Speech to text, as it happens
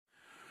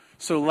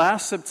So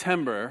last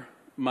September,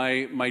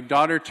 my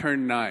daughter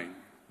turned 9.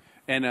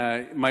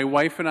 And my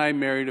wife and I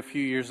married a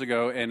few years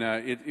ago, and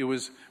it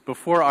was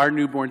before our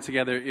newborn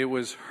together. It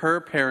was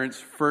her parents'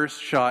 first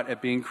shot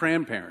at being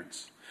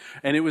grandparents.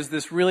 And it was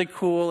this really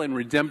cool and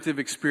redemptive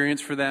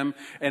experience for them.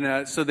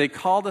 And so they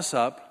called us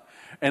up,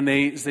 and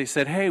they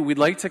said, hey, we'd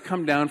like to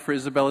come down for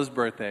Isabella's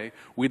birthday.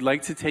 We'd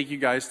like to take you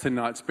guys to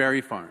Knott's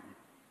Berry Farm.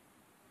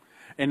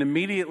 And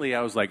immediately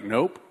I was like,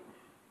 nope.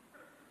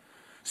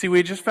 See,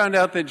 we just found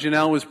out that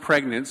Janelle was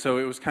pregnant, so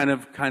it was kind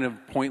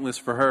of pointless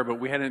for her,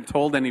 but we hadn't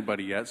told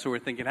anybody yet, so we're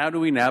thinking, how do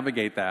we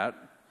navigate that?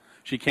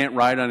 She can't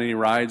ride on any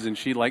rides, and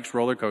she likes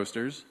roller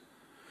coasters,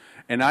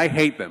 and I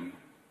hate them,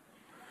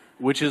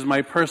 which is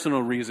my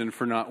personal reason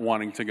for not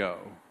wanting to go.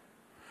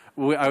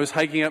 I was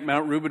hiking up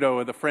Mount Rubidoux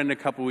with a friend a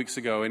couple weeks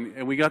ago,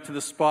 and we got to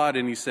the spot,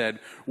 and he said,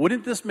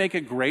 wouldn't this make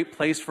a great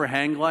place for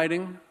hang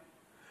gliding?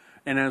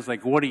 And I was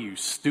like, what are you,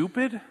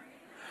 stupid?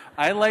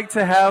 I like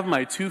to have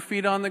my 2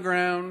 feet on the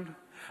ground.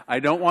 I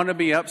don't want to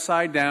be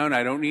upside down.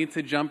 I don't need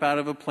to jump out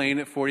of a plane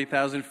at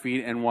 40,000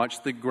 feet and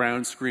watch the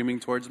ground screaming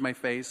towards my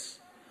face.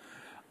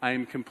 I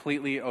am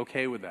completely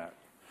okay with that.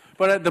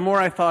 But the more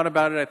I thought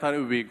about it, I thought it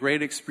would be a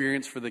great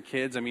experience for the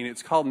kids. I mean,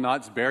 it's called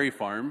Knott's Berry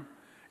Farm.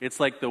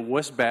 It's like the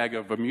wuss bag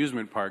of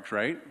amusement parks,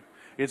 right?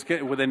 It's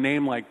with a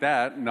name like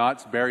that,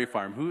 Knott's Berry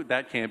Farm.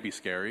 That can't be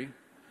scary.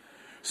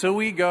 So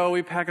we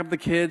pack up the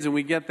kids, and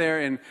we get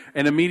there, and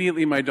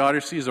immediately my daughter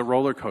sees a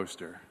roller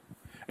coaster.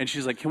 And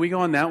she's like, can we go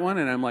on that one?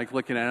 And I'm like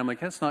looking at it, I'm like,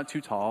 that's not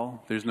too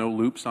tall. There's no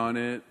loops on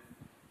it.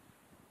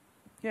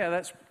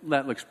 Yeah,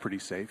 that looks pretty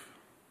safe.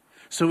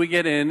 So we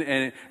get in,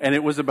 and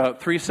it was about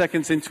 3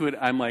 seconds into it,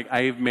 I'm like,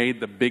 I have made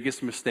the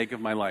biggest mistake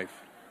of my life.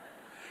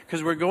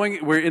 Because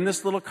we're in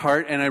this little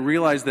cart, and I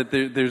realize that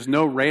there's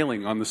no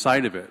railing on the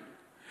side of it.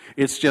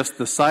 It's just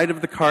the side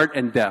of the cart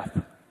and death.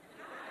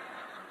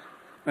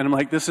 And I'm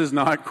like, this is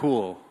not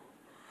cool.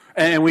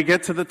 And we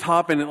get to the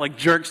top, and it like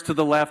jerks to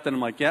the left, and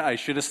I'm like, yeah, I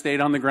should have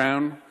stayed on the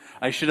ground.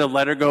 I should have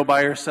let her go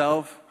by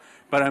herself.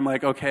 But I'm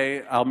like,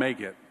 okay, I'll make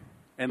it.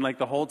 And like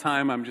the whole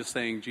time, I'm just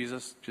saying,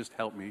 Jesus, just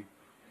help me.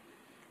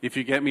 If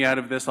you get me out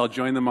of this, I'll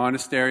join the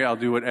monastery. I'll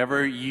do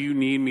whatever you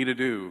need me to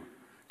do.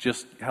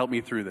 Just help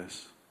me through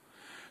this.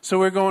 So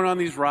we're going on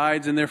these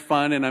rides, and they're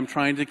fun, and I'm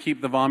trying to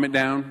keep the vomit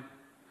down.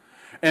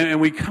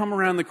 And we come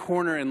around the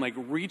corner, and like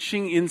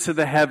reaching into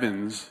the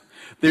heavens,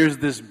 there's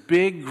this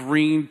big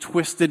green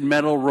twisted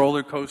metal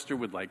roller coaster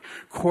with like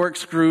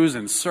corkscrews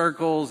and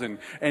circles,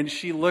 and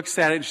she looks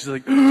at it and she's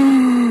like,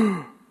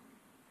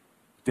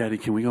 Daddy,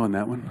 can we go on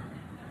that one?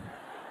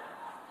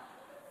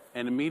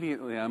 And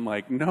immediately I'm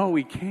like, no,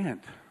 we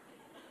can't.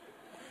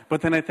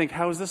 But then I think,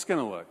 how is this going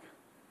to look?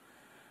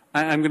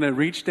 I'm going to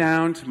reach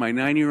down to my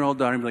 9-year-old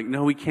daughter and be like,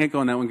 no, we can't go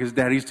on that one because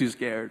Daddy's too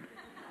scared.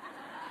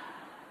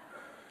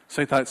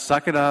 So I thought,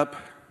 suck it up,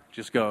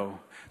 just go.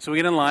 So we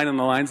get in line, and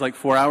the line's like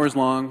 4 hours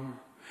long.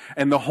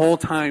 And the whole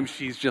time,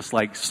 she's just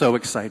like so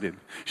excited.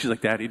 She's like,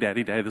 Daddy,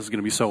 Daddy, Daddy, this is going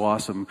to be so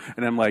awesome.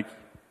 And I'm like,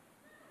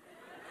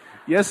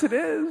 yes, it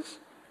is.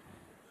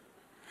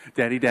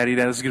 Daddy, Daddy,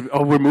 Daddy, this is going to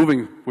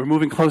be, we're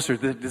moving closer.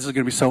 This is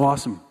going to be so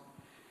awesome.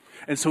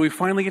 And so we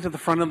finally get to the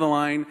front of the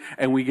line,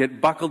 and we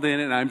get buckled in,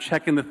 and I'm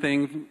checking the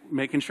thing,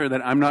 making sure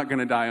that I'm not going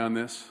to die on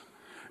this.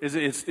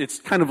 It's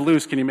kind of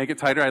loose. Can you make it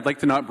tighter? I'd like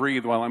to not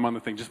breathe while I'm on the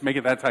thing. Just make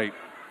it that tight.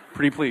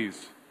 Pretty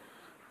please.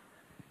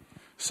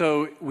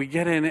 So we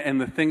get in, and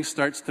the thing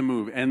starts to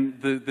move.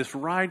 And this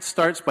ride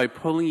starts by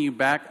pulling you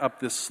back up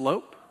this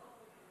slope.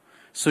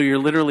 So you're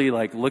literally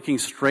like looking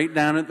straight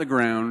down at the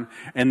ground,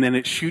 and then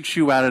it shoots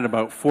you out at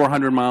about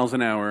 400 miles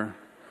an hour.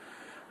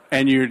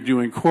 And you're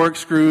doing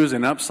corkscrews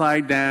and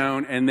upside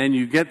down, and then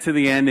you get to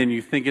the end, and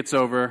you think it's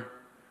over,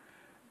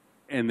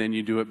 and then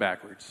you do it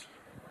backwards.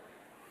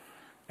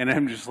 And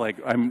I'm just like,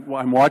 I'm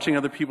watching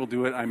other people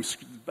do it.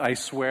 I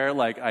swear,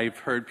 like, I've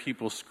heard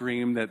people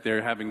scream that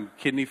they're having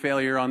kidney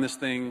failure on this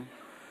thing,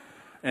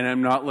 and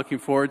I'm not looking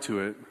forward to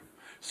it.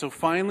 So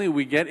finally,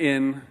 we get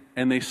in,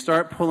 and they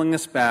start pulling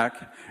us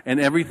back, and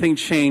everything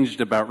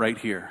changed about right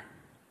here.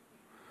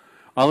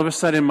 All of a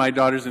sudden, my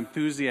daughter's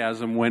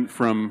enthusiasm went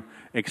from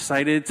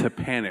excited to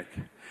panic.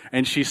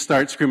 And she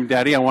starts screaming,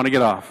 Daddy, I want to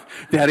get off.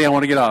 Daddy, I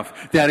want to get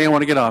off. Daddy, I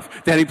want to get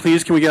off. Daddy,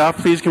 please, can we get off?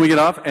 Please, can we get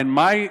off? And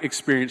my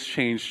experience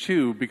changed,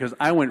 too, because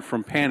I went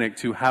from panic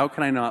to how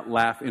can I not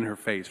laugh in her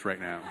face right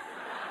now?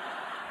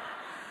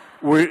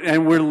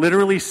 We're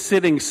literally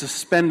sitting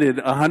suspended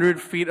 100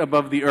 feet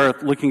above the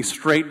earth, looking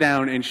straight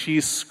down, and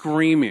she's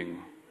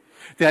screaming,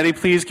 Daddy,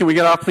 please, can we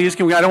get off? Please,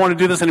 can we? I don't want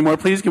to do this anymore.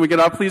 Please, can we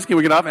get off? Please, can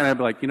we get off? And I'd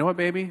be like, you know what,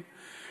 baby?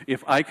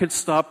 If I could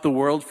stop the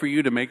world for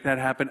you to make that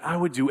happen, I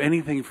would do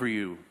anything for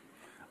you.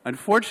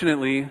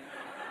 Unfortunately,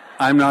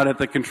 I'm not at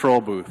the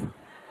control booth.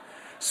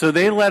 So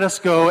they let us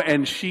go,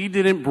 and she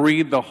didn't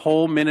breathe the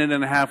whole minute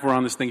and a half we're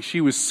on this thing. She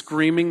was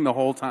screaming the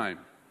whole time.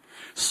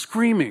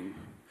 Screaming.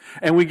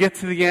 And we get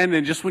to the end,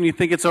 and just when you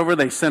think it's over,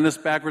 they send us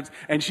backwards,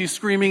 and she's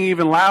screaming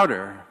even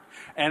louder.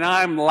 And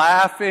I'm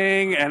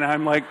laughing, and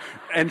I'm like,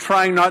 and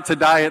trying not to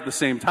die at the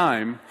same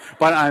time,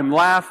 but I'm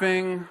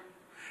laughing.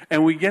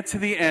 And we get to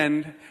the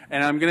end,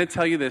 and I'm going to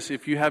tell you this,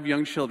 if you have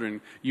young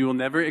children, you will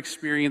never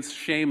experience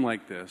shame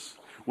like this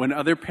when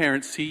other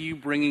parents see you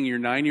bringing your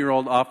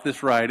 9-year-old off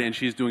this ride and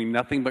she's doing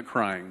nothing but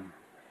crying.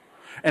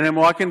 And I'm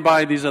walking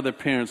by these other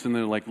parents, and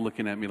they're like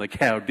looking at me like,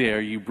 how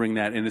dare you bring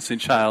that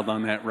innocent child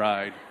on that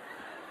ride?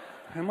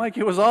 I'm like,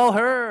 it was all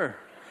her.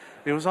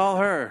 It was all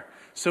her.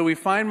 So we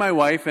find my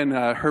wife and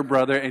her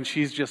brother, and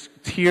she's just,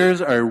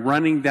 tears are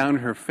running down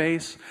her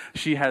face.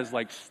 She has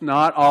like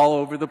snot all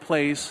over the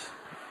place.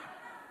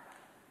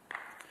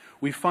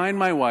 We find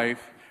my wife,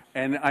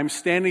 and I'm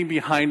standing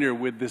behind her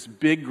with this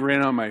big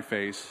grin on my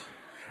face.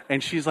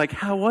 And she's like,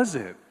 how was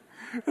it?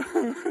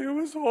 It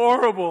was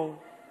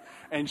horrible.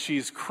 And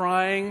she's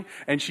crying,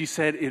 and she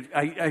said,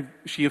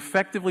 she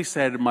effectively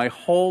said, my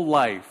whole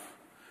life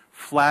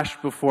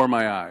flashed before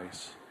my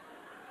eyes.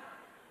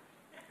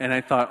 And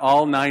I thought,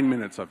 all 9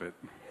 minutes of it.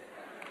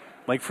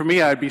 Like for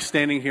me, I'd be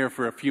standing here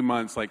for a few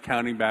months, like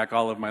counting back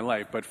all of my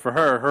life. But for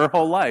her, her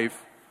whole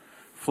life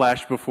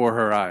flashed before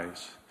her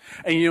eyes.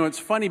 And you know, it's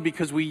funny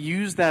because we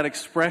use that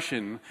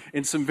expression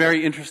in some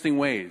very interesting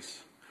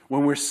ways.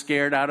 When we're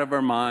scared out of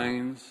our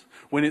minds,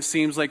 when it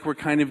seems like we're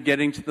kind of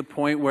getting to the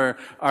point where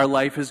our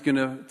life is going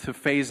to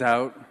phase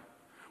out,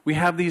 we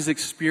have these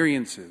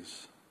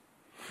experiences.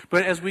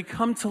 But as we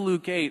come to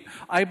Luke 8,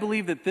 I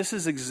believe that this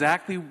is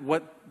exactly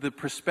what the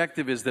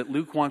perspective is that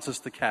Luke wants us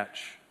to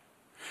catch.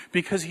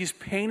 Because he's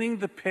painting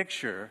the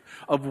picture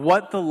of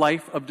what the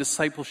life of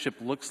discipleship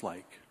looks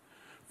like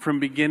from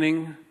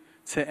beginning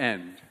to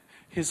end.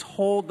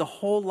 The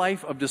whole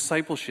life of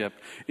discipleship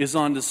is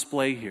on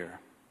display here.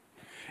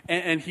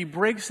 And he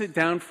breaks it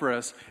down for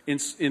us in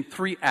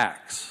 3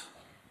 acts.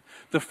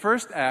 The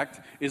first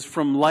act is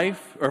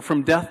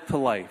from death to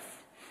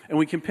life. And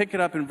we can pick it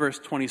up in verse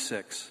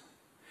 26.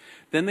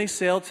 Then they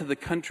sailed to the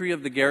country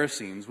of the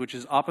Gerasenes, which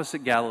is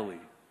opposite Galilee.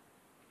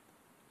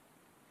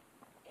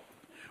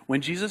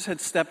 When Jesus had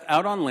stepped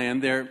out on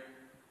land, there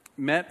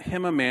met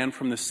him a man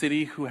from the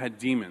city who had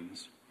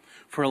demons.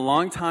 For a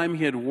long time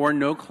he had worn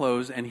no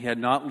clothes, and he had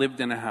not lived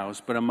in a house,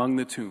 but among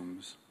the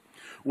tombs.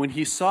 When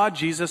he saw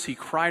Jesus, he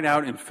cried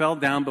out and fell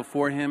down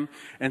before him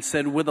and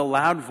said with a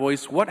loud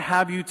voice, "What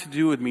have you to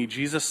do with me,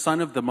 Jesus,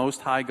 Son of the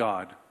Most High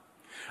God?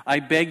 I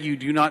beg you,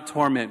 do not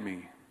torment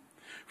me."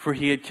 For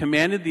he had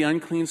commanded the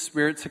unclean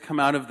spirit to come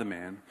out of the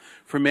man.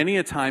 For many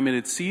a time it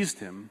had seized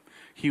him.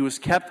 He was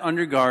kept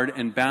under guard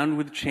and bound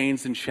with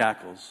chains and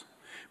shackles.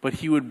 But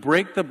he would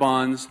break the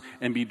bonds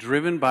and be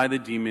driven by the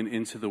demon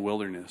into the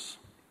wilderness.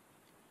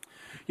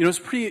 You know, it's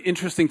pretty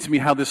interesting to me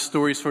how this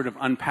story sort of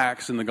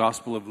unpacks in the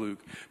Gospel of Luke.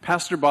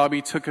 Pastor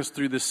Bobby took us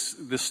through this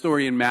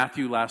story in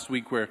Matthew last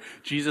week where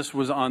Jesus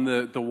was on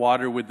the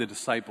water with the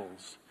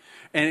disciples.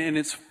 And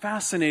it's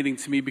fascinating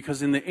to me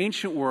because in the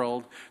ancient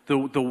world,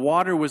 the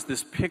water was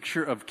this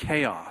picture of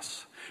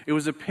chaos. It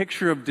was a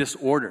picture of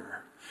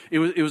disorder. It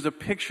was a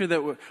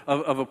picture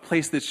of a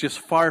place that's just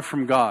far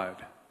from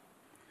God.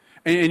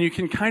 And you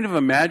can kind of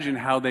imagine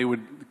how they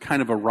would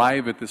kind of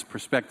arrive at this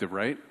perspective,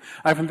 right?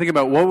 I often think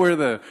about what were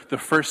the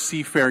first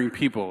seafaring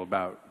people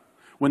about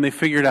when they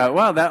figured out,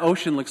 wow, that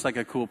ocean looks like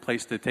a cool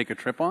place to take a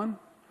trip on.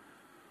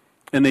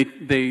 And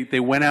they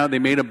went out, they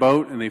made a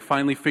boat, and they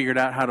finally figured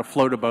out how to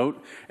float a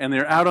boat. And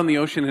they're out on the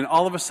ocean, and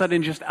all of a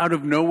sudden, just out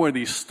of nowhere,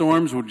 these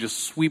storms would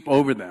just sweep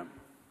over them.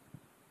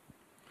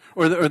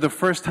 Or the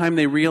first time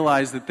they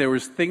realized that there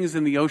was things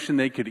in the ocean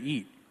they could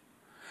eat.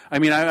 I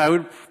mean, I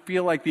would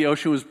feel like the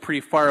ocean was pretty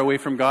far away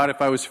from God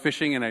if I was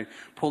fishing and I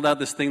pulled out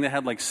this thing that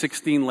had like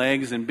 16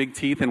 legs and big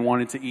teeth and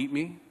wanted to eat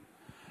me.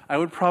 I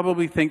would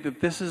probably think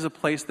that this is a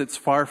place that's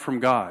far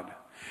from God.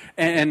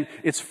 And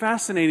it's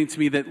fascinating to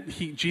me that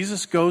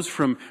Jesus goes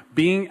from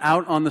being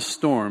out on the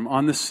storm,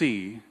 on the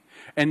sea,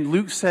 and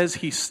Luke says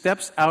he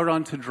steps out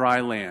onto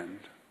dry land.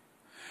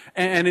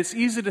 And it's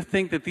easy to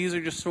think that these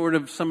are just sort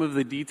of some of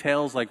the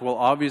details, like, well,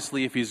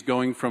 obviously if he's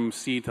going from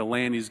sea to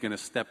land, he's going to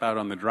step out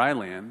on the dry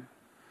land.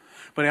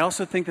 But I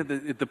also think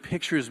that the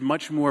picture is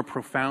much more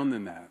profound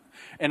than that.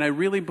 And I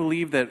really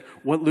believe that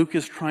what Luke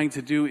is trying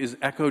to do is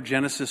echo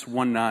Genesis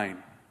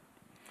 1:9.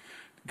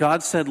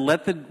 God said,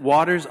 "Let the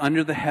waters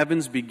under the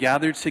heavens be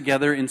gathered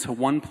together into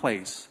one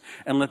place,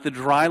 and let the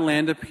dry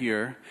land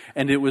appear,"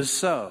 and it was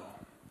so.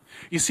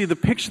 You see, the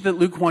picture that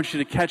Luke wants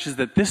you to catch is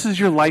that this is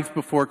your life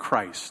before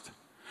Christ.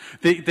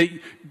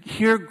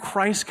 Here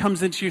Christ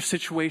comes into your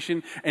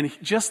situation, and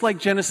just like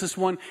Genesis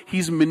 1,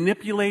 he's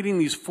manipulating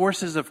these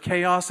forces of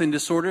chaos and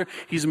disorder.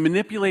 He's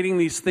manipulating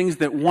these things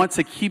that want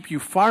to keep you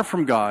far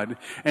from God,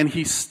 and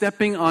he's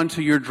stepping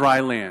onto your dry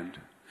land.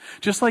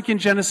 Just like in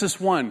Genesis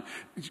 1,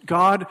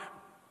 God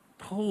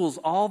pulls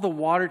all the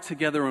water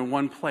together in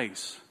one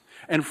place,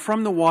 and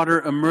from the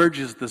water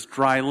emerges this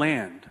dry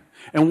land.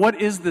 And what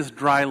is this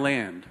dry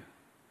land?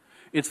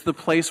 It's the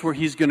place where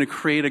he's going to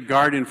create a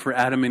garden for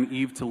Adam and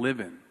Eve to live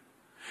in.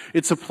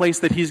 It's a place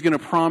that he's going to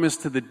promise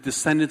to the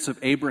descendants of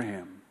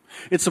Abraham.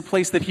 It's a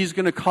place that he's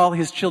going to call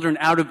his children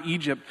out of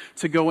Egypt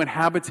to go and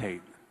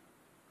habitate.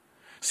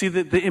 See,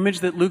 the image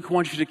that Luke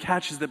wants you to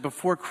catch is that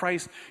before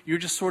Christ, you're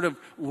just sort of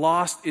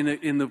lost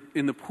in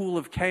the pool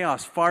of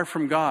chaos, far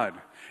from God.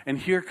 And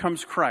here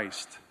comes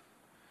Christ.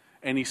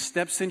 and he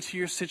steps into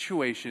your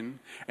situation,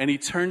 and he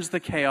turns the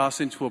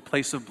chaos into a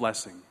place of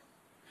blessing.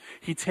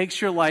 He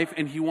takes your life,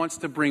 and he wants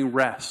to bring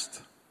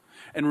rest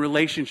and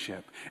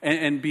relationship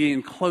and be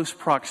in close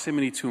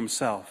proximity to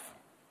himself.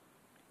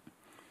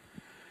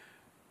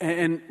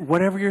 And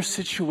whatever your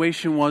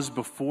situation was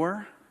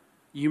before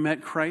you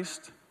met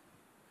Christ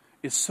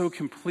is so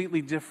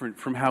completely different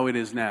from how it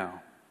is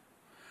now.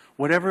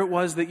 Whatever it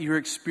was that you're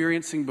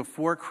experiencing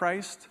before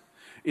Christ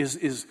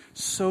is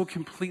so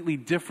completely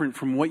different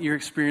from what you're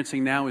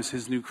experiencing now as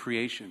his new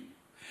creation.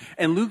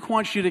 And Luke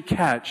wants you to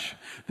catch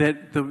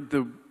that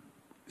the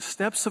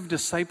steps of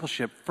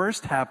discipleship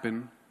first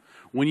happen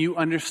when you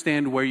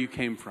understand where you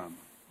came from.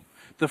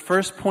 The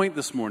first point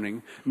this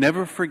morning,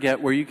 never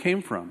forget where you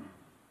came from.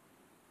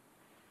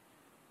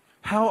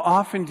 How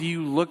often do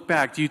you look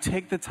back? Do you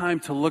take the time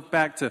to look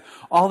back to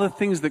all the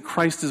things that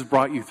Christ has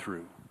brought you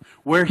through,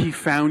 where he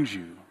found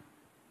you?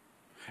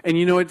 And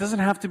it doesn't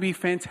have to be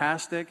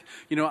fantastic.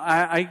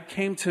 I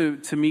came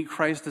to meet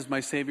Christ as my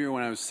Savior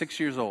when I was 6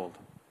 years old.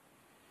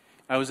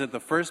 I was at the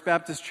First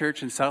Baptist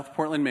Church in South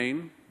Portland,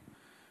 Maine.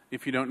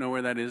 If you don't know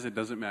where that is, it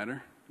doesn't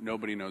matter.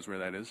 Nobody knows where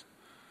that is.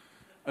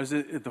 I was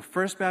at the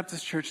First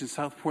Baptist Church in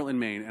South Portland,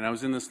 Maine, and I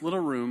was in this little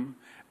room,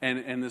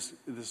 and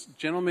this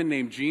gentleman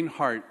named Gene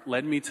Hart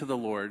led me to the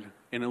Lord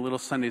in a little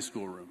Sunday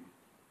school room.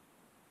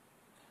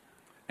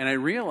 And I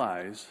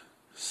realized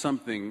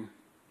something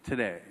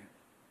today,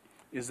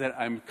 is that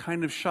I'm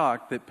kind of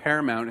shocked that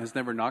Paramount has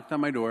never knocked on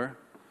my door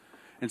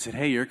and said,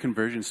 hey, your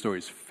conversion story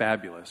is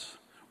fabulous.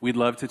 We'd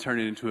love to turn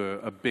it into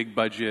a big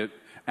budget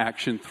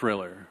action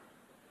thriller.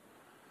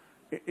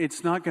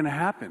 It's not going to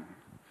happen.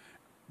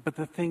 But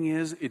the thing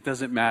is, it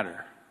doesn't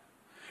matter.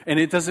 And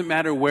it doesn't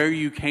matter where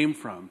you came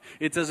from.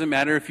 It doesn't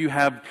matter if you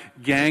have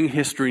gang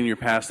history in your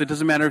past. It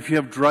doesn't matter if you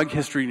have drug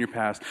history in your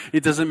past.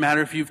 It doesn't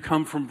matter if you've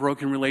come from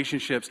broken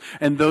relationships.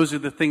 And those are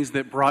the things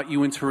that brought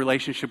you into a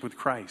relationship with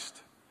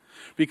Christ.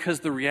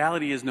 Because the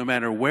reality is, no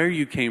matter where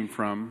you came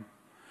from,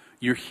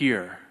 you're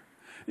here.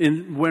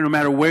 And no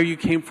matter where you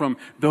came from,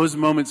 those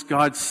moments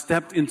God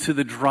stepped into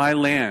the dry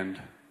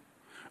land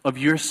of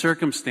your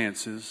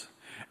circumstances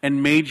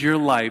and made your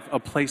life a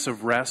place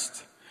of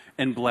rest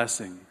and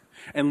blessing.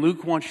 And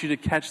Luke wants you to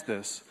catch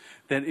this,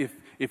 that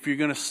if you're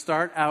going to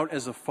start out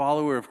as a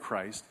follower of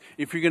Christ,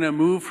 if you're going to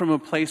move from a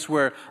place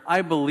where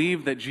I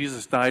believe that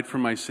Jesus died for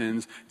my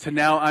sins, to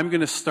now I'm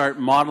going to start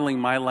modeling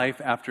my life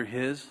after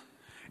his,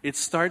 it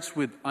starts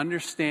with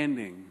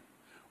understanding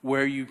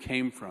where you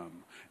came from.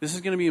 This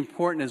is going to be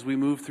important as we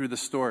move through the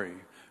story,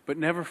 but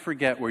never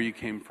forget where you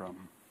came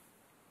from.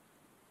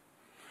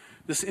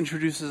 This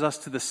introduces us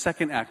to the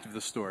second act of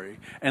the story,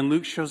 and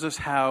Luke shows us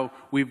how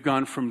we've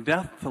gone from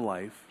death to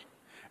life,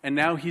 and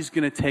now he's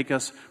going to take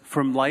us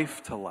from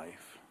life to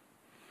life.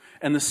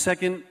 And the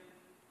second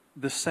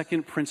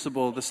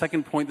principle, the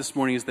second point this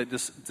morning is that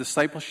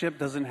discipleship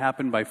doesn't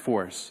happen by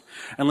force.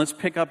 And let's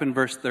pick up in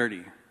verse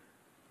 30.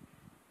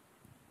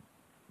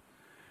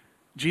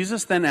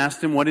 Jesus then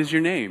asked him, "What is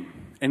your name?"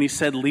 And he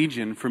said,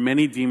 "Legion," for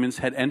many demons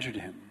had entered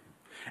him.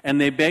 And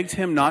they begged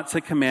him not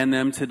to command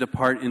them to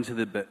depart into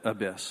the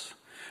abyss.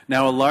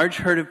 Now a large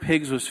herd of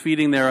pigs was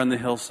feeding there on the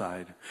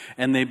hillside,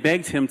 and they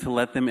begged him to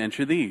let them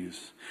enter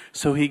these.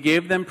 So he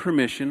gave them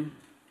permission,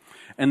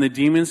 and the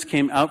demons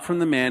came out from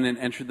the man and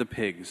entered the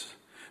pigs.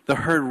 The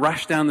herd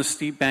rushed down the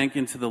steep bank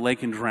into the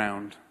lake and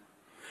drowned.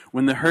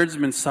 When the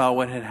herdsmen saw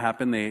what had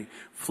happened, they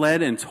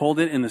fled and told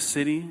it in the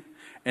city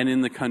and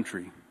in the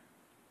country.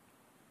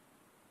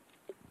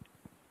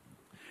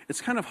 It's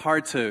kind of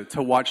hard to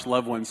watch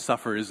loved ones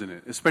suffer, isn't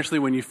it? Especially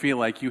when you feel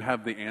like you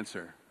have the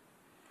answer.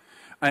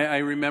 I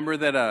remember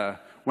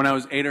that when I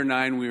was 8 or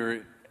 9, we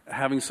were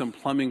having some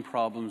plumbing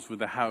problems with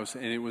the house,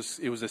 and it was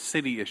a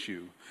city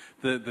issue.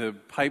 The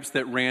pipes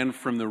that ran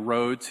from the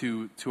road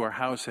to our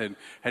house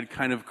had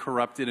kind of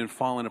corrupted and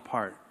fallen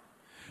apart.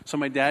 So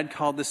my dad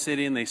called the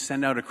city, and they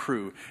sent out a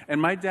crew.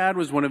 And my dad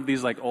was one of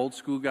these old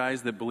school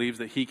guys that believes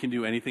that he can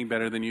do anything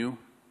better than you.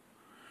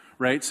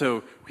 Right?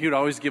 So he would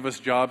always give us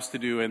jobs to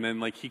do, and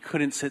then he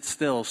couldn't sit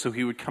still, so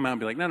he would come out and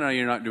be like, no,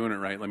 you're not doing it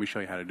right. Let me show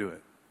you how to do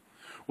it.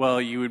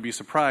 Well, you would be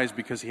surprised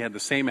because he had the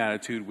same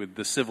attitude with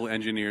the civil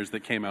engineers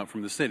that came out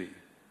from the city.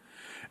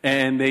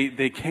 And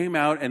they came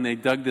out and they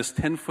dug this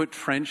 10-foot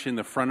trench in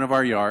the front of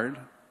our yard.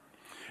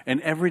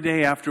 And every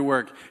day after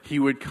work, he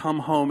would come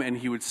home and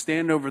he would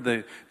stand over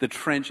the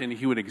trench and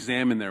he would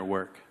examine their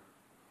work.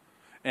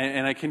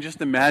 And I can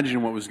just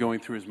imagine what was going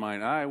through his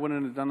mind. I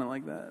wouldn't have done it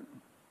like that.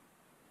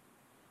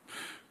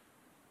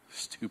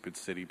 Stupid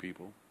city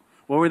people.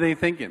 What were they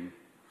thinking?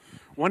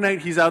 One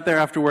night he's out there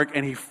after work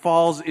and he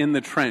falls in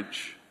the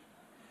trench.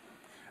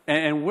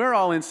 And we're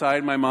all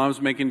inside. My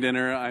mom's making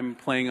dinner. I'm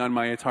playing on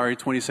my Atari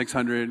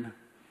 2600.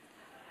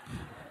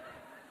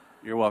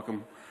 You're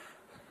welcome.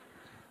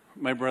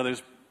 My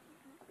brother's...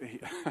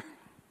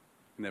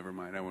 Never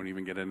mind, I won't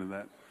even get into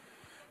that.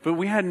 But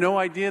we had no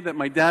idea that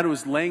my dad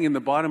was laying in the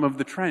bottom of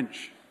the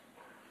trench.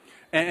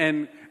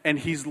 And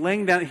he's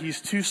laying down.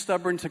 He's too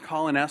stubborn to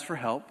call and ask for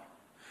help.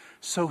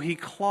 So he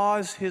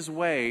claws his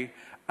way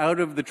out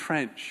of the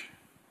trench.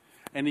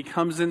 And he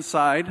comes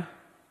inside,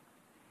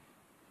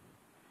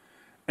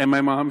 And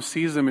my mom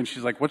sees him and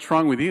she's like, "What's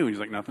wrong with you?" He's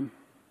like, "Nothing.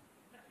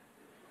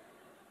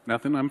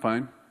 Nothing, I'm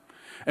fine."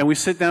 And we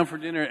sit down for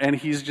dinner and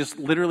he's just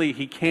literally,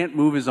 he can't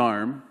move his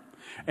arm.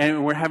 And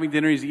when we're having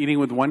dinner, he's eating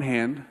with one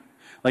hand,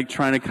 like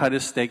trying to cut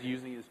his steak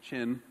using his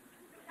chin.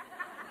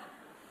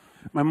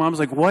 My mom's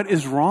like, "What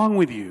is wrong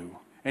with you?"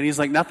 And he's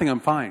like, "Nothing, I'm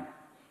fine."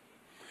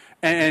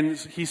 And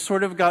he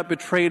sort of got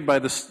betrayed by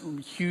this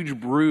huge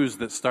bruise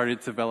that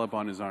started to develop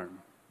on his arm.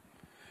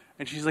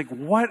 And she's like,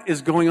 "What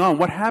is going on?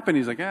 What happened?"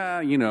 He's like,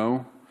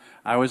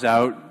 I was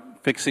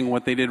out fixing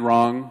what they did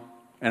wrong,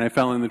 and I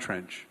fell in the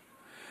trench."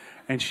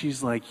 And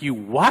she's like, "You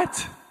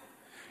what?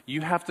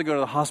 You have to go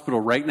to the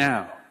hospital right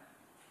now."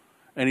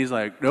 And he's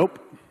like, "Nope."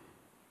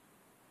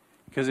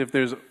 Because if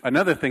there's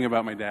another thing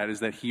about my dad is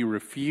that he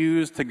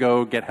refused to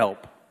go get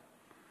help.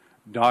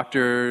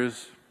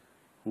 Doctors,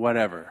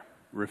 whatever,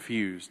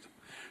 refused.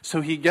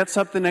 So he gets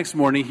up the next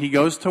morning, he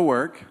goes to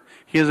work,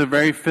 he has a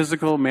very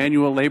physical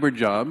manual labor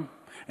job,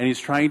 and he's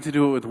trying to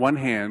do it with one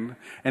hand,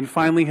 and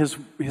finally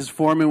his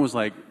foreman was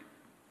like,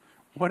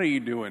 "What are you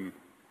doing?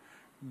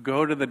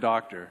 Go to the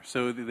doctor."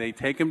 So they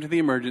take him to the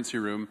emergency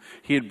room.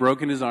 He had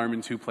broken his arm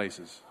in 2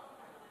 places.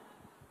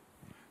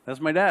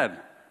 That's my dad,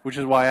 which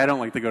is why I don't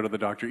like to go to the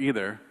doctor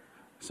either.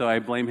 So I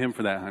blame him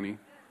for that, honey.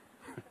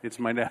 It's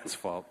my dad's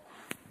fault.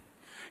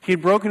 He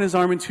had broken his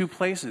arm in 2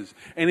 places,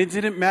 and it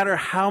didn't matter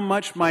how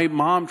much my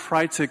mom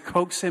tried to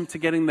coax him to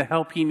getting the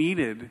help he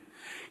needed.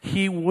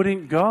 He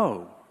wouldn't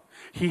go.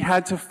 He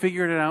had to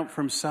figure it out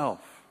for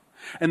himself.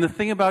 And the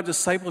thing about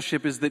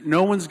discipleship is that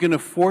no one's going to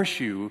force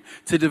you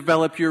to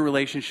develop your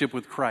relationship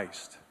with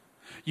Christ.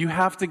 You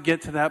have to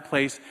get to that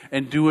place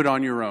and do it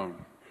on your own.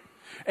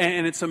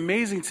 And it's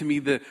amazing to me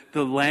the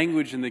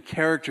language and the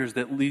characters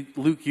that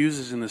Luke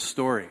uses in this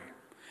story.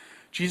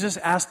 Jesus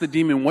asked the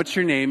demon, "What's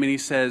your name?" And he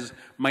says,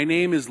 "My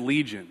name is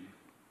Legion."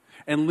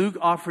 And Luke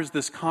offers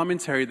this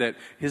commentary that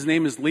his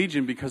name is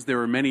Legion because there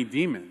were many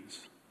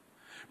demons.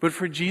 But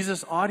for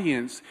Jesus'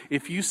 audience,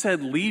 if you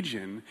said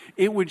Legion,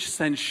 it would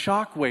send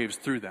shockwaves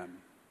through them.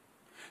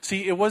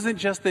 See, it wasn't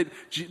just that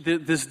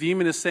this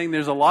demon is saying,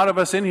 "There's a lot of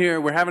us in here,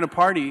 we're having a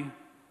party."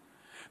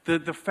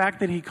 The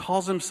fact that he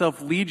calls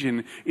himself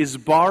Legion is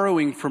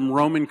borrowing from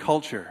Roman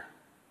culture.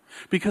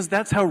 Because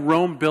that's how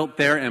Rome built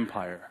their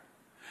empire.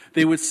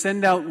 They would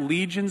send out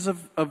legions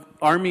of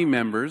army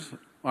members,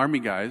 army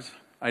guys.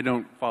 I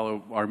don't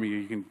follow army,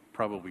 you can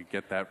probably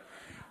get that.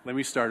 Let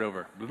me start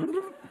over.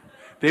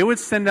 They would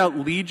send out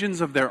legions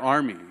of their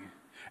army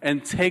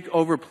and take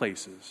over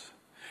places.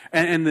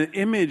 And the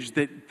image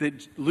that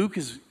Luke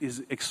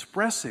is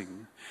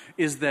expressing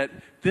is that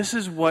this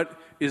is what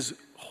is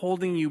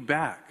holding you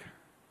back.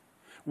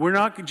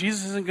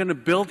 Jesus isn't going to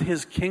build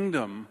his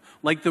kingdom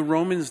like the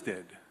Romans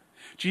did.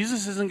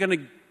 Jesus isn't going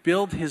to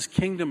build his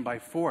kingdom by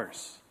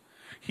force.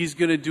 He's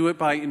going to do it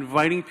by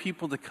inviting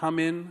people to come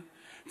in,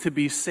 to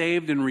be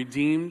saved and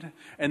redeemed,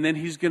 and then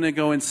he's going to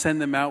go and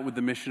send them out with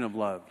the mission of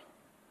love.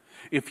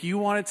 If you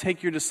want to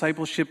take your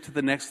discipleship to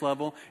the next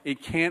level,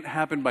 it can't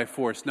happen by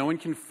force. No one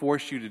can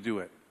force you to do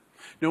it.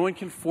 No one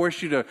can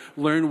force you to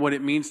learn what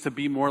it means to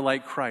be more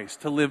like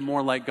Christ, to live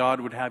more like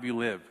God would have you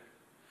live.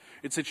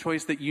 It's a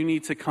choice that you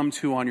need to come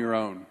to on your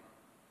own.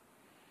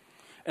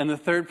 And the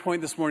third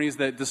point this morning is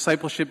that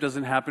discipleship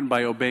doesn't happen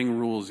by obeying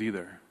rules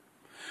either.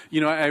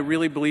 I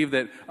really believe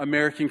that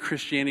American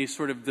Christianity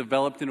sort of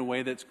developed in a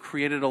way that's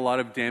created a lot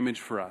of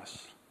damage for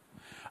us.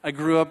 I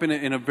grew up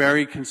in a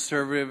very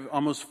conservative,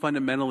 almost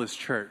fundamentalist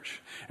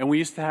church. And we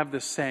used to have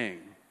this saying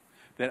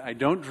that I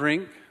don't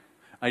drink,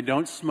 I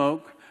don't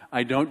smoke,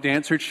 I don't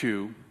dance or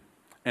chew,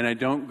 and I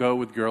don't go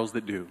with girls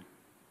that do.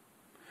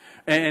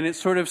 And it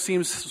sort of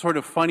seems sort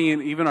of funny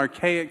and even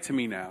archaic to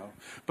me now.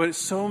 But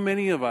so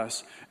many of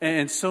us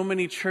and so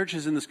many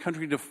churches in this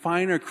country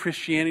define our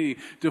Christianity,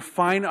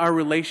 define our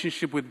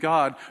relationship with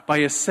God by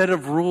a set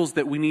of rules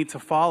that we need to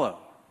follow.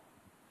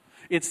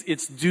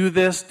 It's do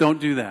this,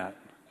 don't do that.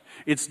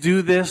 It's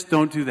do this,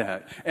 don't do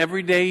that.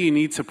 Every day you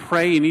need to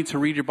pray, you need to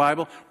read your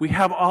Bible. We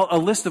have a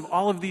list of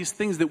all of these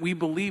things that we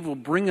believe will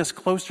bring us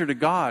closer to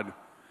God.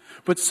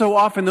 But so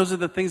often those are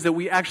the things that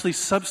we actually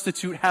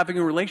substitute having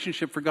a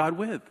relationship for God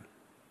with.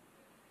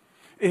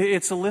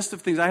 It's a list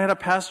of things. I had a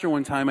pastor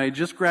one time. I had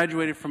just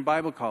graduated from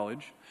Bible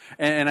college,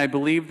 and I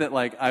believed that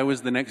I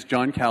was the next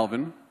John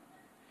Calvin.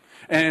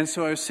 And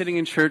so I was sitting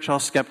in church all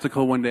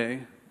skeptical one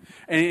day,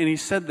 and he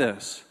said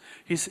this.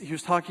 He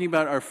was talking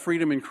about our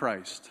freedom in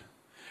Christ.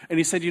 And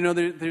he said,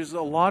 there's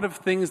a lot of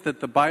things that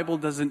the Bible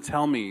doesn't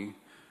tell me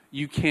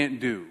you can't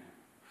do.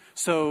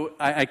 So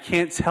I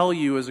can't tell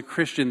you as a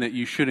Christian that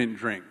you shouldn't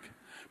drink,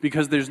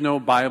 because there's no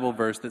Bible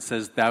verse that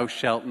says thou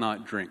shalt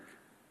not drink.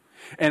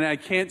 And I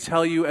can't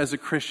tell you as a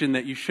Christian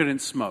that you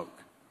shouldn't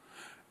smoke,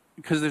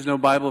 because there's no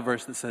Bible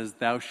verse that says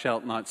thou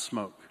shalt not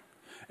smoke.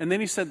 And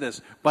then he said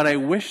this, but I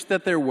wish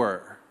that there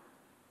were,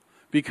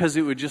 because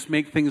it would just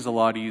make things a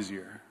lot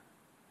easier.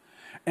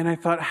 And I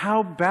thought,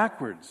 how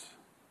backwards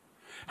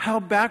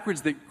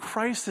that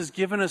Christ has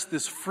given us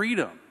this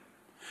freedom,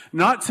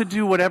 not to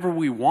do whatever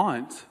we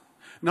want,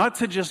 not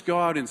to just go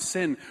out and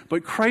sin,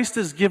 but Christ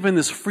has given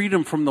this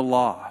freedom from the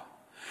law.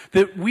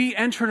 That we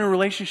enter in a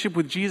relationship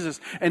with Jesus,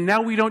 and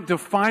now we don't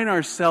define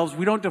ourselves,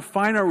 we don't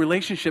define our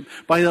relationship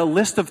by a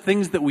list of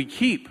things that we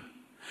keep.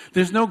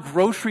 There's no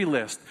grocery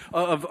list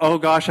of oh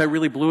gosh, I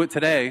really blew it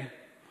today.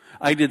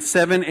 I did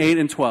 7, 8,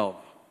 and 12.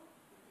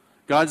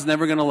 God's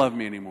never going to love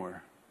me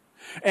anymore.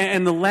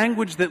 And the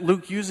language that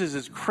Luke uses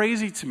is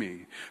crazy to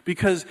me,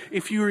 because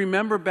if you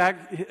remember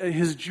back,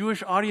 his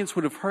Jewish audience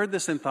would have heard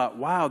this and thought,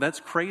 wow, that's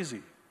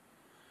crazy.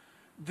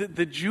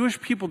 The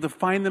Jewish people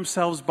define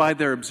themselves by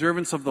their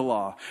observance of the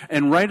law.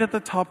 And right at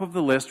the top of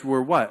the list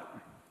were what?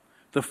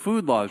 The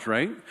food laws,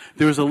 right?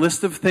 There was a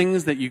list of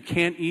things that you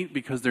can't eat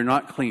because they're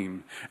not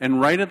clean. And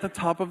right at the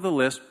top of the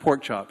list,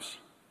 pork chops.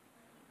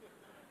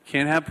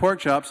 Can't have pork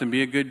chops and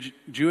be a good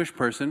Jewish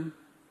person.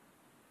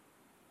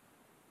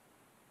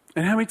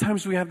 And how many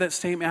times do we have that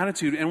same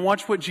attitude? And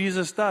watch what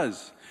Jesus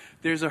does.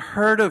 There's a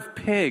herd of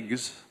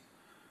pigs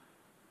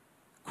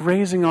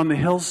grazing on the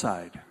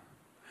hillside.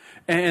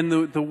 And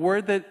the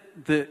word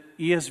that the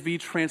ESV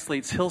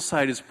translates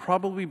hillside is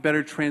probably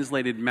better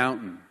translated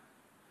mountain.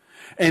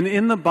 And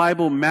in the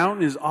Bible,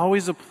 mountain is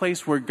always a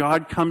place where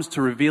God comes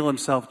to reveal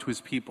himself to his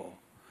people.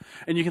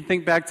 And you can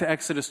think back to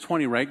Exodus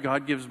 20, right?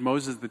 God gives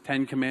Moses the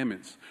 10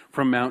 Commandments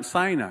from Mount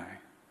Sinai.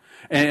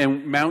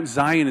 And Mount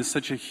Zion is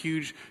such a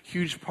huge,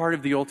 huge part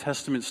of the Old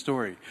Testament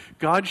story.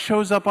 God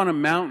shows up on a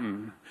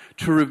mountain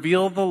to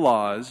reveal the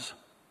laws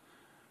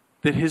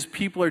that his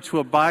people are to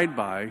abide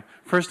by.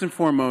 First and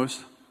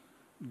foremost,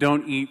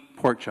 don't eat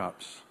pork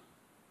chops.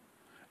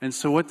 And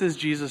so what does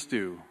Jesus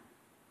do?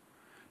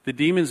 The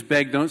demons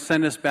beg, don't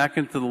send us back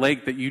into the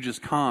lake that you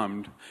just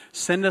calmed.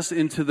 Send us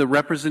into the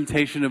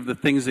representation of the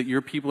things that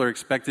your people are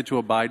expected to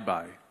abide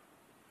by.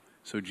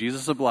 So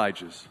Jesus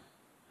obliges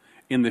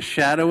in the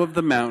shadow of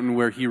the mountain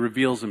where he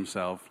reveals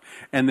himself,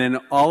 and then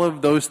all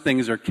of those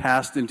things are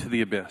cast into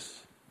the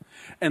abyss.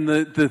 And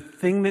the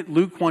thing that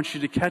Luke wants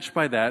you to catch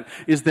by that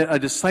is that a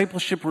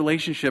discipleship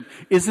relationship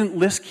isn't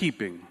list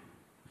keeping.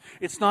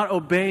 It's not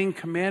obeying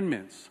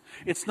commandments.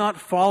 It's not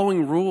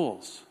following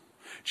rules.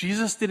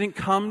 Jesus didn't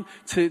come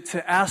to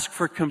ask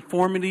for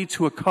conformity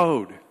to a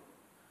code.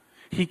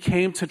 He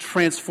came to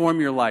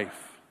transform your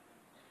life.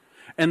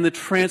 And the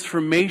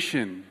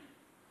transformation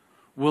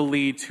will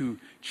lead to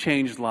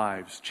changed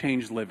lives,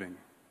 changed living.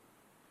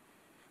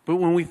 But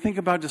when we think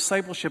about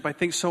discipleship, I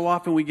think so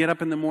often we get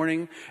up in the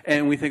morning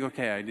and we think,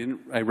 okay,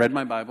 I read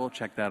my Bible,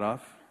 check that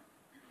off.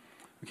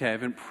 Okay, I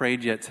haven't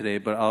prayed yet today,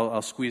 but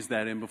I'll squeeze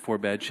that in before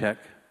bed, check.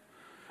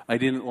 I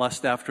didn't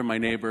lust after my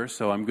neighbor,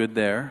 so I'm good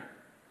there.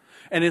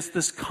 And it's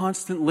this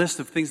constant list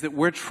of things that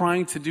we're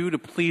trying to do to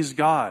please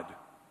God.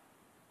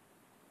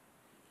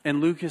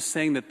 And Luke is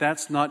saying that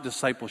that's not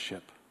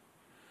discipleship.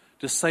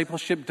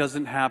 Discipleship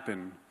doesn't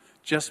happen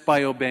just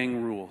by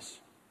obeying rules.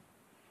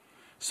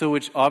 So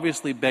which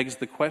obviously begs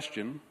the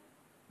question,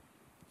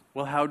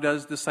 well, how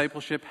does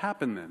discipleship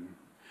happen then?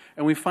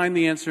 And we find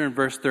the answer in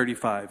verse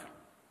 35.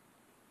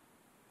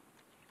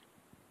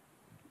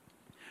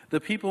 The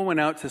people went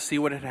out to see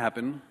what had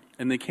happened,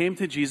 and they came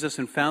to Jesus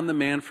and found the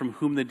man from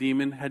whom the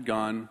demon had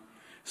gone,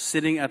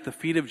 sitting at the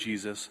feet of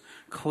Jesus,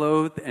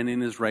 clothed and in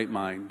his right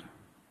mind.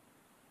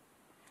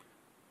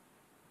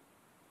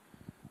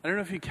 I don't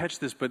know if you catch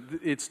this, but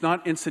it's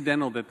not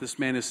incidental that this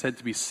man is said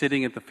to be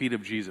sitting at the feet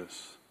of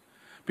Jesus.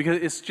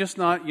 Because it's just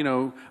not,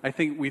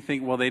 we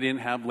think, well, they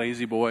didn't have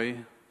Lazy Boy.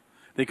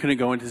 They couldn't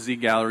go into Z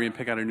Gallery and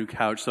pick out a new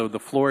couch, so the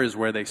floor is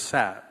where they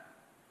sat.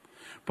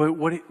 But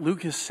what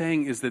Luke is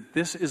saying is that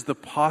this is the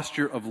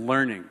posture of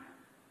learning.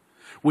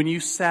 When you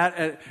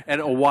sat at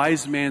a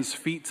wise man's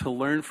feet to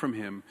learn from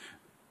him,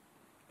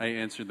 I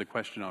answered the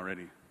question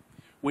already.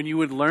 When you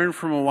would learn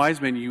from a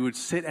wise man, you would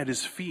sit at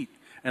his feet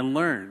and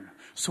learn.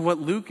 So what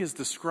Luke is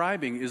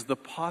describing is the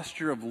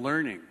posture of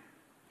learning.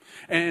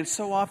 And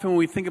so often when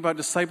we think about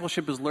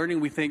discipleship as learning,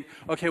 we think,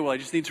 okay, well, I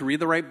just need to read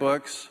the right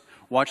books,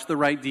 watch the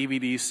right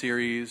DVD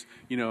series,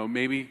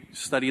 maybe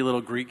study a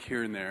little Greek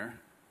here and there,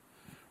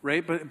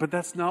 right? But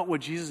that's not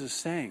what Jesus is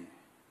saying.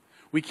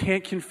 We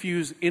can't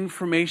confuse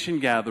information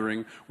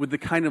gathering with the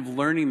kind of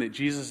learning that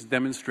Jesus is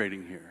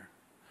demonstrating here.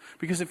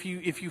 Because if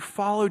you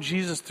follow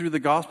Jesus through the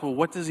gospel,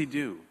 what does he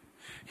do?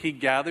 He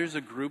gathers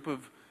a group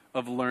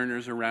of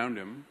learners around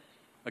him,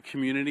 a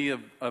community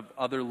of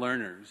other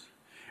learners.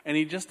 And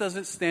he just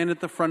doesn't stand at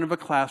the front of a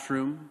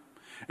classroom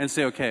and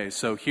say, okay,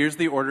 so here's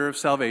the order of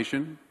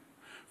salvation.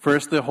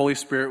 First, the Holy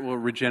Spirit will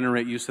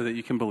regenerate you so that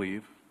you can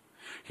believe.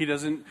 He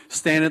doesn't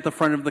stand at the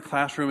front of the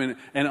classroom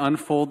and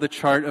unfold the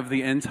chart of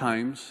the end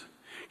times.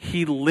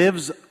 He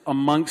lives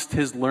amongst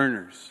his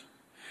learners.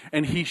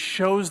 And he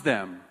shows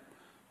them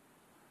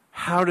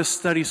how to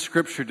study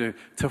Scripture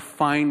to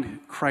find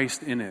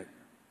Christ in it.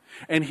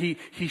 And he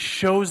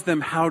shows them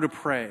how to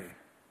pray.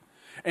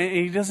 And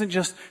he doesn't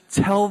just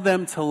tell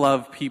them to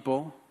love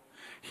people.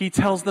 He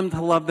tells them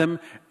to love them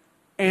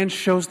and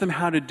shows them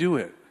how to do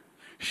it.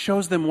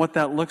 Shows them what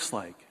that looks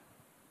like.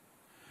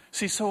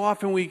 See, so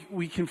often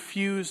we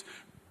confuse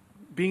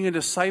being a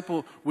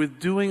disciple with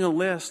doing a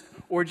list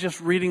or just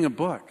reading a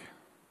book.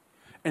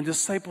 And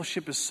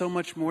discipleship is so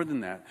much more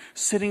than that.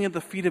 Sitting at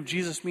the feet of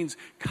Jesus means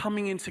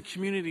coming into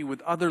community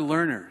with other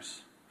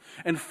learners.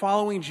 and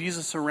following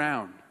Jesus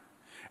around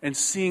and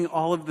seeing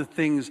all of the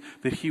things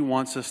that he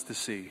wants us to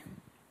see.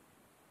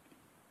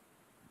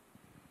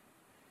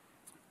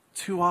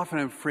 Too often,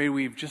 I'm afraid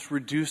we've just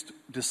reduced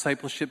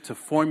discipleship to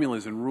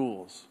formulas and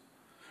rules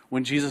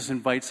when Jesus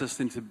invites us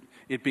into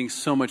it being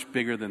so much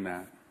bigger than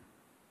that.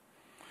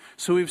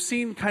 So we've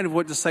seen kind of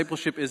what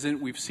discipleship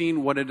isn't. We've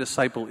seen what a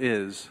disciple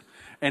is.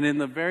 And in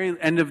the very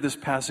end of this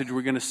passage,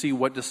 we're going to see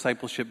what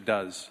discipleship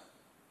does.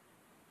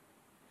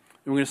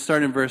 And we're going to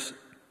start in verse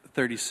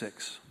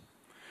 36.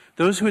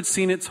 Those who had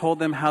seen it told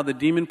them how the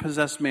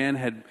demon-possessed man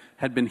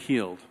had been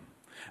healed.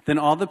 Then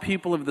all the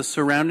people of the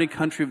surrounding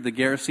country of the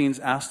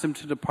Gerasenes asked him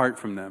to depart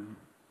from them,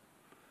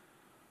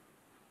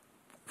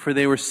 for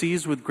they were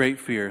seized with great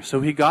fear.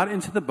 So he got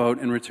into the boat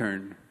and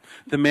returned.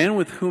 The man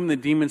with whom the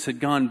demons had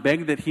gone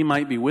begged that he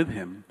might be with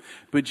him.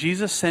 But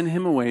Jesus sent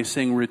him away,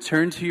 saying,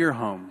 "Return to your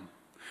home.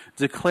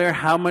 Declare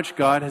how much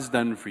God has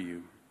done for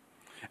you."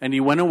 And he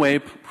went away,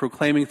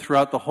 proclaiming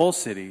throughout the whole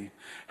city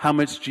how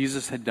much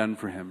Jesus had done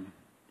for him.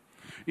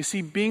 You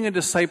see, being a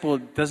disciple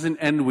doesn't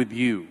end with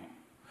you.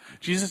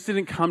 Jesus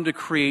didn't come to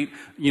create,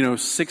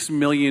 6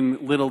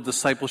 million little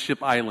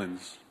discipleship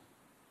islands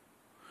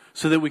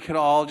so that we could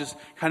all just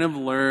kind of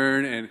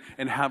learn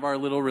and have our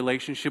little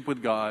relationship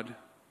with God.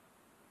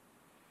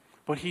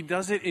 But he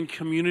does it in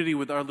community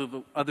with our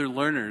other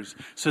learners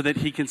so that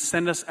he can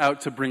send us out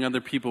to bring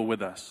other people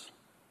with us.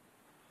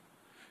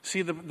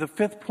 See, the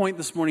fifth point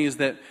this morning is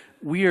that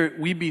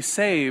we be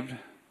saved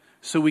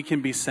so we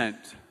can be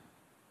sent.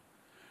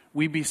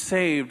 We be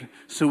saved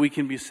so we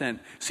can be sent.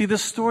 See, the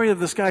story of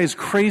this guy is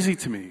crazy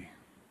to me.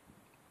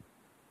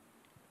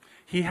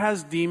 He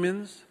has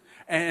demons,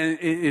 and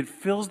it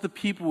fills the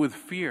people with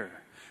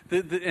fear.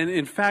 And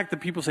in fact, the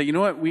people say, "You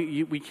know what?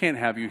 We can't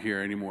have you here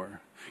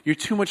anymore. You're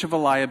too much of a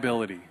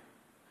liability."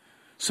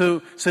 So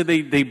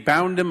they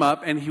bound him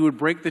up, and he would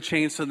break the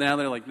chains. So now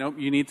they're like, "Nope,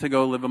 you need to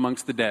go live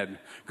amongst the dead.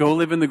 Go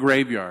live in the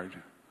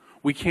graveyard.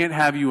 We can't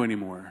have you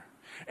anymore."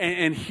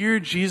 And here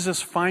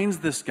Jesus finds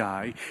this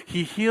guy.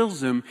 He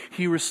heals him.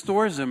 He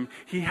restores him.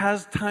 He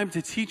has time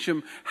to teach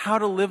him how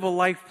to live a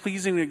life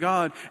pleasing to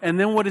God. And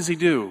then what does he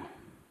do?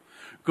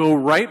 Go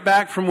right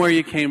back from where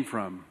you came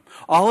from.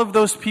 All of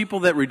those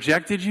people that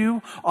rejected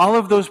you, all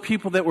of those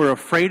people that were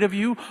afraid of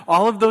you,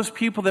 all of those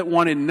people that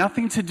wanted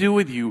nothing to do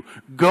with you,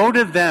 go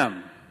to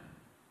them.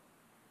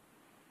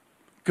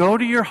 Go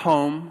to your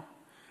home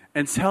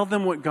and tell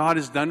them what God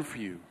has done for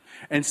you.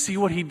 And see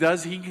what he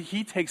does.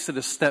 He takes it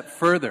a step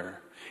further.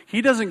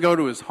 He doesn't go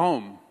to his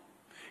home.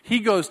 He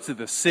goes to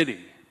the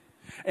city.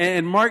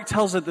 And Mark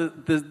tells us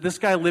that this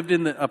guy lived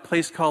in a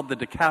place called the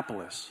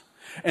Decapolis.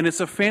 And it's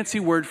a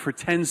fancy word for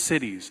 10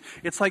 cities.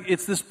 It's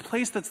this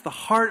place that's the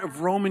heart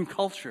of Roman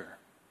culture.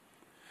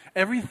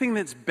 Everything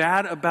that's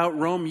bad about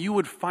Rome, you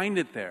would find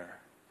it there.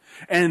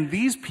 And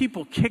these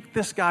people kicked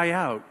this guy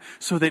out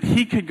so that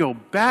he could go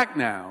back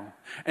now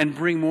and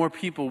bring more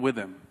people with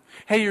him.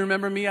 Hey, you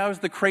remember me? I was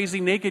the crazy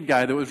naked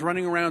guy that was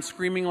running around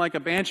screaming like a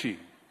banshee.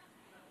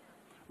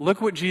 Look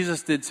what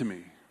Jesus did to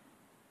me.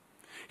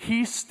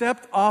 He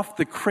stepped off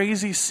the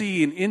crazy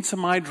sea and into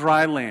my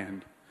dry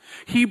land.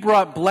 He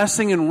brought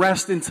blessing and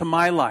rest into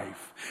my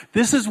life.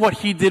 This is what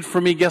he did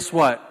for me. Guess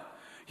what?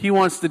 He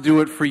wants to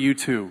do it for you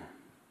too.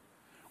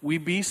 We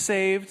be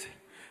saved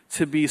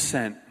to be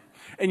sent.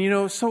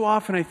 And so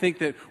often I think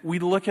that we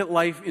look at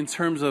life in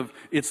terms of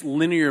its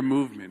linear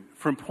movement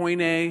from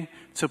point A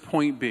to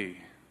point B.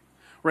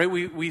 Right?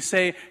 We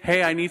say,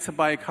 "Hey, I need to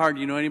buy a car.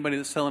 Do you know anybody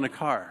that's selling a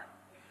car?"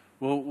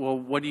 Well,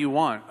 what do you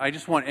want? I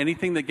just want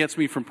anything that gets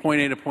me from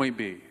point A to point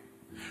B.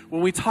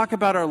 When we talk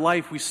about our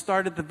life, we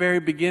start at the very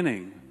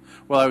beginning.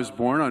 Well, I was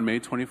born on May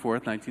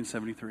 24th,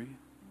 1973,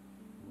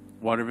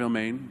 Waterville,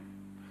 Maine.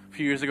 A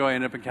few years ago, I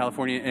ended up in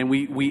California, and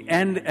we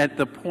end at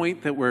the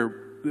point that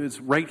it's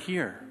right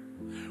here.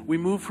 We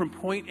move from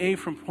point A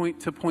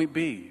to point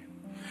B.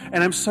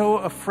 And I'm so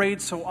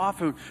afraid so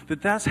often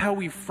that that's how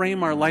we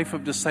frame our life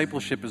of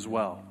discipleship as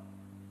well.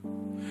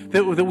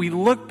 That we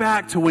look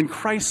back to when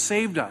Christ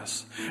saved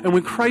us and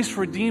when Christ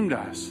redeemed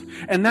us.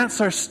 And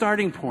that's our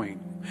starting point.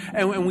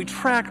 And we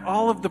track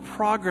all of the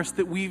progress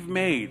that we've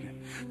made.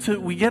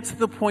 We get to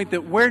the point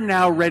that we're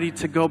now ready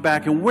to go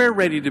back and we're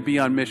ready to be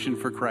on mission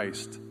for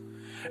Christ.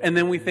 And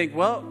then we think,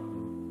 well,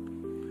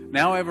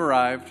 now I've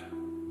arrived.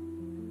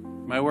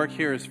 My work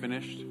here is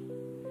finished.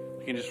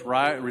 I can just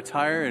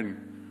retire and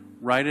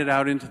ride it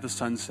out into the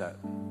sunset.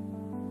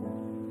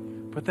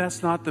 But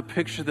that's not the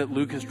picture that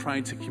Luke is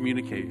trying to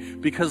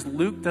communicate. Because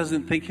Luke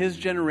doesn't think, his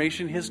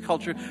generation, his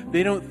culture,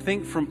 they don't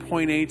think from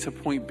point A to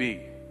point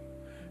B.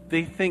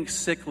 They think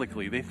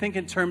cyclically. They think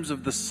in terms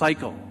of the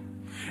cycle.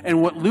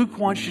 And what Luke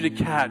wants you to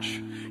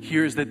catch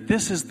here is that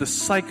this is the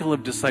cycle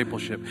of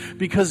discipleship.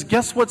 Because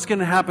guess what's going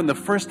to happen the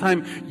first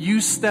time you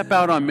step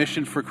out on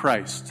mission for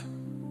Christ?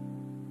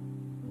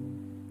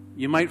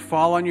 You might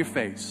fall on your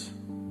face.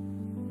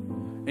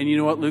 And you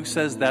know what Luke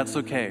says? That's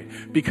okay.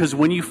 Because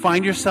when you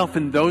find yourself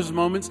in those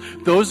moments,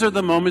 those are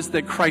the moments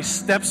that Christ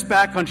steps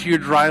back onto your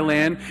dry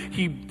land.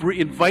 He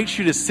invites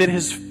you to sit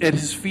at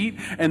his feet,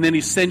 and then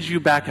he sends you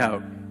back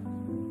out.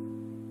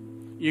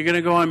 You're going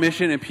to go on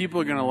mission and people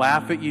are going to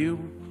laugh at you.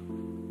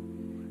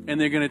 And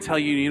they're going to tell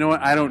you, you know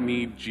what, I don't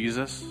need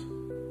Jesus.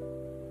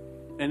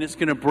 And it's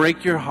going to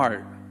break your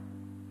heart.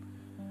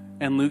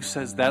 And Luke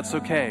says, that's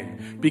okay.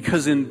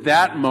 Because in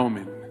that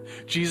moment,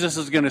 Jesus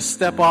is going to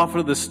step off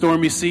of the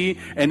stormy sea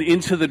and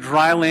into the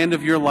dry land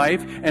of your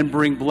life and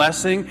bring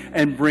blessing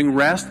and bring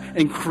rest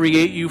and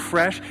create you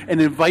fresh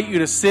and invite you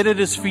to sit at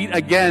his feet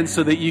again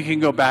so that you can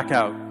go back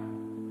out.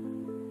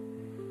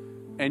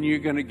 And you're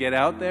going to get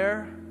out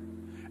there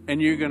and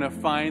you're going to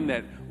find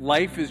that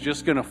life is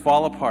just going to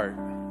fall apart.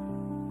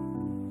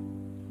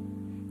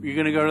 You're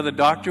going to go to the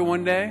doctor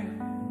one day.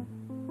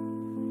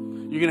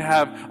 You're going to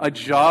have a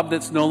job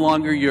that's no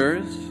longer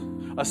yours,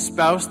 a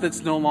spouse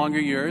that's no longer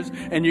yours,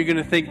 and you're going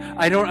to think,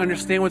 I don't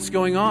understand what's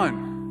going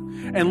on.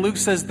 And Luke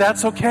says,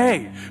 that's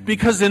okay,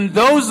 because in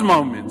those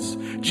moments,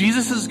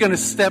 Jesus is going to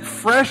step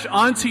fresh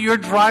onto your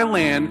dry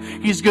land.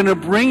 He's going to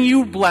bring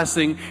you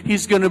blessing.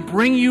 He's going to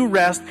bring you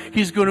rest.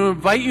 He's going to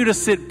invite you to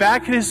sit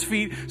back at his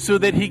feet so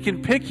that he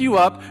can pick you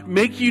up,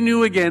 make you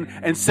new again,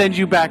 and send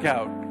you back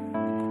out.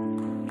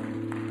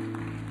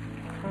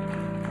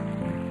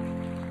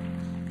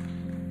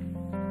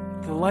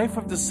 The life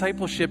of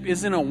discipleship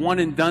isn't a one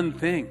and done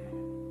thing.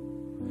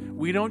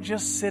 We don't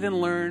just sit and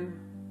learn.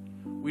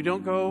 We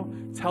don't go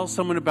tell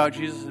someone about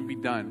Jesus and be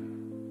done.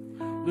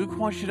 Luke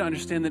wants you to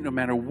understand that no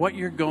matter what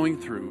you're going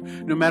through,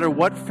 no matter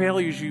what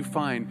failures you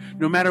find,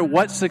 no matter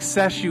what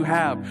success you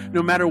have,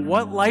 no matter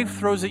what life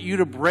throws at you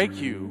to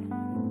break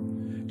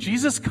you,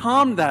 Jesus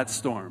calmed that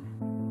storm.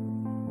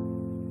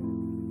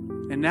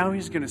 And now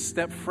he's going to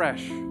step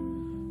fresh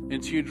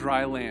into your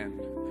dry land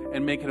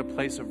and make it a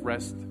place of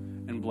rest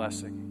and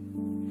blessing.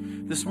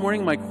 This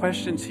morning, my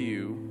question to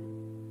you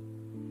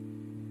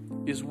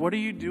is, what are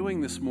you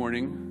doing this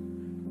morning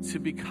to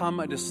become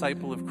a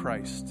disciple of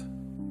Christ?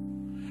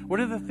 What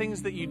are the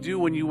things that you do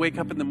when you wake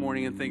up in the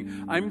morning and think,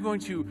 I'm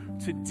going to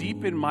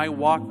deepen my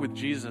walk with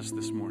Jesus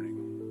this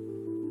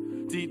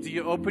morning? Do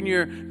you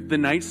open the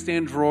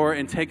nightstand drawer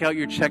and take out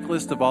your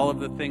checklist of all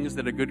of the things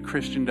that a good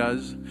Christian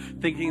does,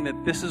 thinking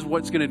that this is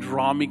what's going to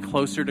draw me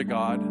closer to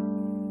God?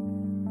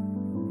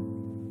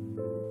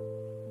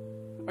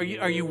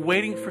 Are you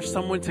waiting for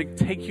someone to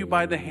take you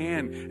by the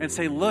hand and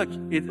say, look,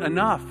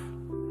 enough.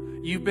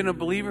 You've been a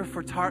believer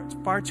for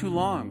far too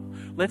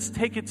long. Let's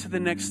take it to the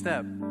next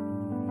step.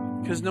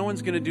 Because no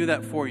one's going to do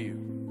that for you.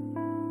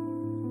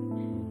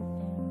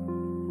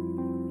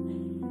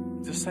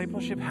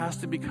 Discipleship has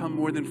to become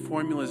more than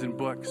formulas and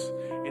books.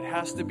 It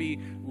has to be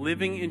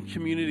living in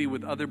community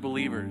with other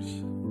believers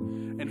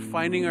and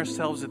finding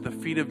ourselves at the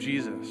feet of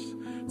Jesus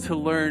to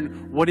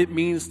learn what it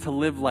means to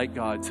live like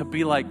God, to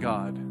be like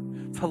God,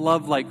 to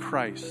love like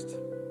Christ,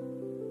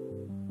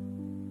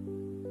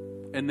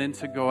 and then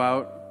to go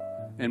out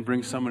and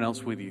bring someone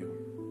else with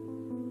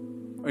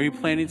you. Are you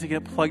planning to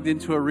get plugged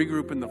into a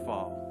regroup in the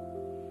fall?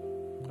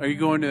 Are you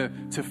going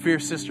to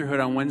Fierce Sisterhood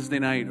on Wednesday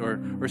night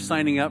or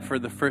signing up for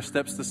the First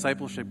Steps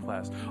Discipleship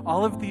class?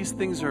 All of these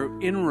things are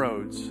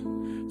inroads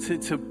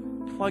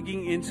to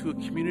plugging into a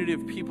community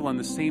of people on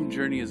the same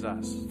journey as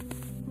us,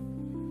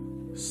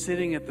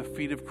 sitting at the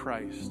feet of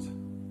Christ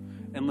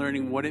and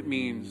learning what it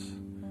means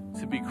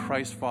to be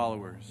Christ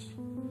followers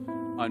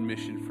on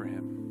mission for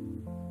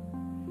him.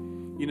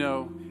 You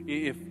know,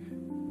 if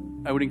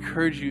I would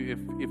encourage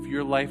you, if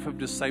your life of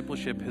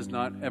discipleship has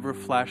not ever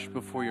flashed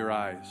before your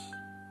eyes,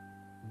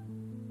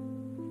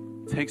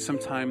 take some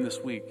time this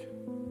week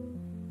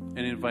and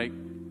invite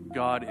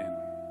God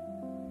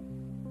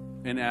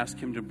in and ask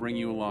him to bring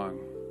you along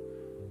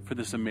for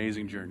this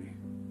amazing journey.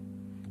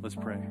 Let's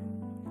pray.